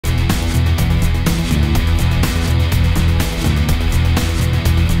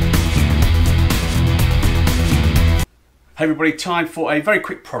Hey everybody, time for a very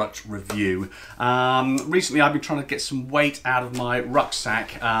quick product review. Recently I've been trying to get some weight out of my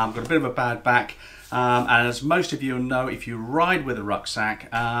rucksack. I've got a bit of a bad back, and as most of you know, if you ride with a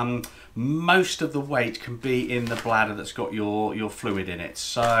rucksack, most of the weight can be in the bladder that's got your fluid in it.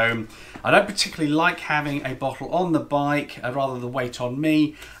 So I don't particularly like having a bottle on the bike, rather the weight on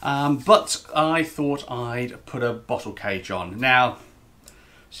me, but I thought I'd put a bottle cage on. Now,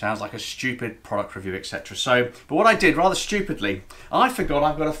 sounds like a stupid product review, etc. But what I did, rather stupidly, I forgot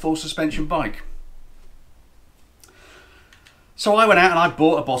I've got a full suspension bike. So I went out and I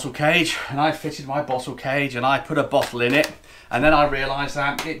bought a bottle cage, and I fitted my bottle cage, and I put a bottle in it, and then I realised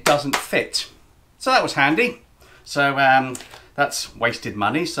that it doesn't fit. So that was handy. So that's wasted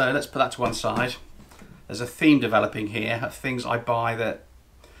money, so let's put that to one side. There's a theme developing here of things I buy that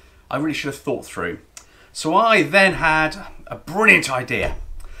I really should have thought through. So I then had a brilliant idea.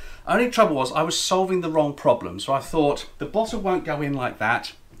 Only trouble was I was solving the wrong problem. So I thought the bottle won't go in like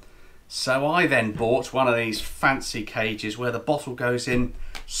that. So I then bought one of these fancy cages where the bottle goes in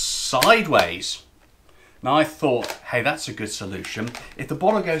sideways. Now I thought, hey, that's a good solution. If the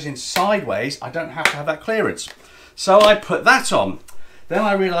bottle goes in sideways, I don't have to have that clearance. So I put that on. Then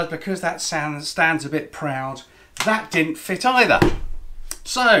I realised because that stands a bit proud, that didn't fit either.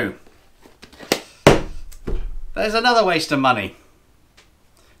 So there's another waste of money.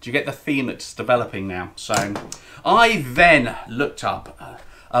 Do you get the theme that's developing now? So I then looked up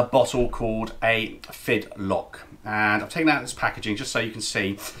a bottle called a Fidlock, and I've taken out this packaging just so you can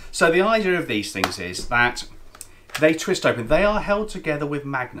see. So the idea of these things is that they twist open. They are held together with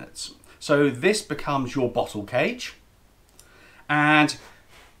magnets. So this becomes your bottle cage, and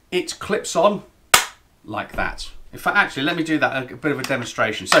it clips on like that. In fact, actually, let me do that, a bit of a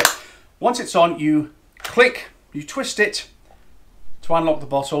demonstration. So once it's on, you click, you twist it to unlock the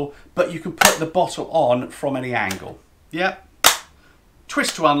bottle, but you can put the bottle on from any angle. Yep.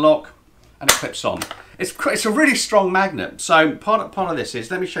 Twist to unlock, and it clips on. It's a really strong magnet. So part of this is,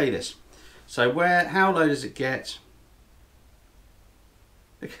 let me show you this. So how low does it get?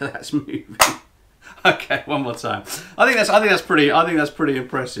 Look at that's moving. Okay, one more time. I think that's pretty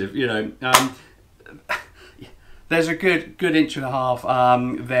impressive. You know. There's a good inch and a half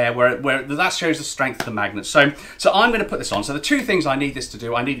there where that shows the strength of the magnet. So I'm going to put this on. So the two things I need this to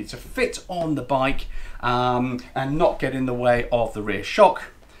do, I need it to fit on the bike and not get in the way of the rear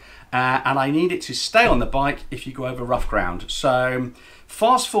shock. And I need it to stay on the bike if you go over rough ground. So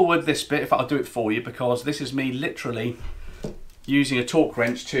fast forward this bit, if I'll do it for you, because this is me literally using a torque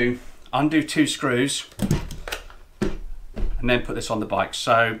wrench to undo two screws and then put this on the bike.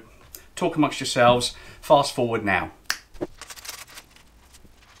 So talk amongst yourselves. Fast forward now.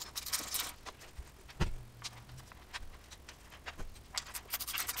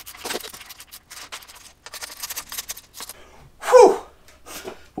 Whew!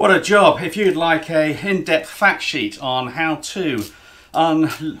 What a job. If you'd like a in-depth fact sheet on how to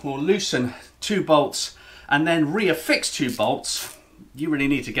loosen two bolts and then reaffix two bolts, you really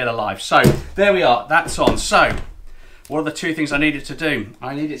need to get a life. So there we are, that's on. So what are the two things I needed to do?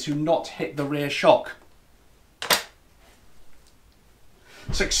 I needed to not hit the rear shock.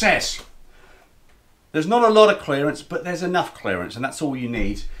 Success. There's not a lot of clearance, but there's enough clearance, and that's all you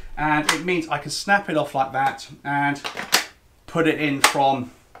need. And it means I can snap it off like that and put it in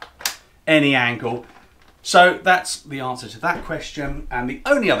from any angle. So that's the answer to that question. And the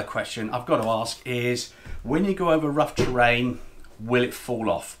only other question I've got to ask is, when you go over rough terrain, will it fall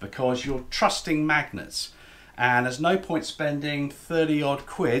off? Because you're trusting magnets, and there's no point spending 30 odd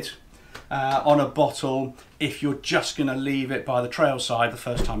quid on a bottle if you're just going to leave it by the trail side the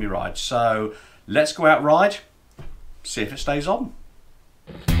first time you ride. So let's go out ride, see if it stays on.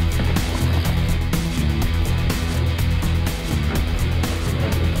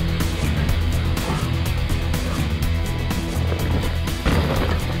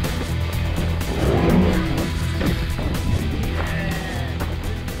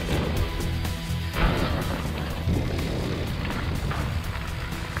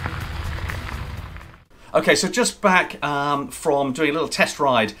 Okay, so just back from doing a little test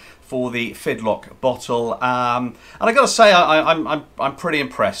ride for the Fidlock bottle, and I got to say I'm pretty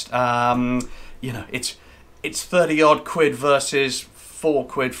impressed. You know, it's 30 odd quid versus 4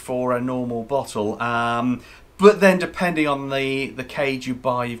 quid for a normal bottle. But then depending on the cage you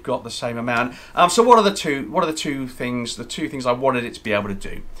buy, you've got the same amount. So what are the two things I wanted it to be able to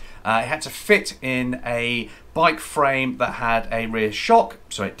do? It had to fit in a bike frame that had a rear shock,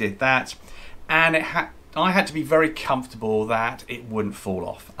 so it did that, and I had to be very comfortable that it wouldn't fall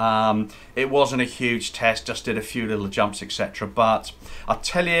off. It wasn't a huge test, just did a few little jumps, etc. But I'll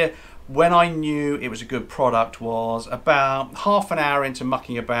tell you, when I knew it was a good product was about half an hour into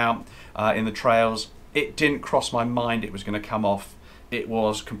mucking about in the trails. It didn't cross my mind it was going to come off. It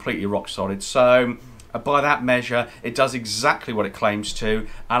was completely rock solid. So by that measure, it does exactly what it claims to,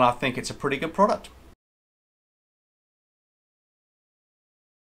 and I think it's a pretty good product.